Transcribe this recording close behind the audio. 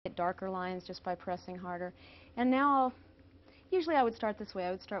darker lines just by pressing harder. And now, usually I would start this way.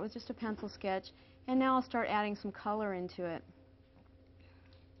 I would start with just a pencil sketch, and now I'll start adding some color into it.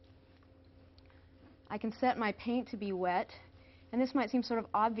 I can set my paint to be wet, and this might seem sort of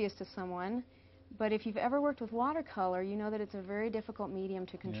obvious to someone, but if you've ever worked with watercolor, you know that it's a very difficult medium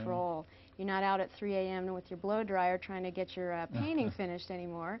to control. Yeah. You're not out at 3 a.m. with your blow dryer trying to get your painting finished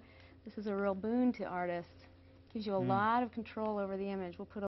anymore. This is a real boon to artists. Gives you a lot of control over the image. We'll put a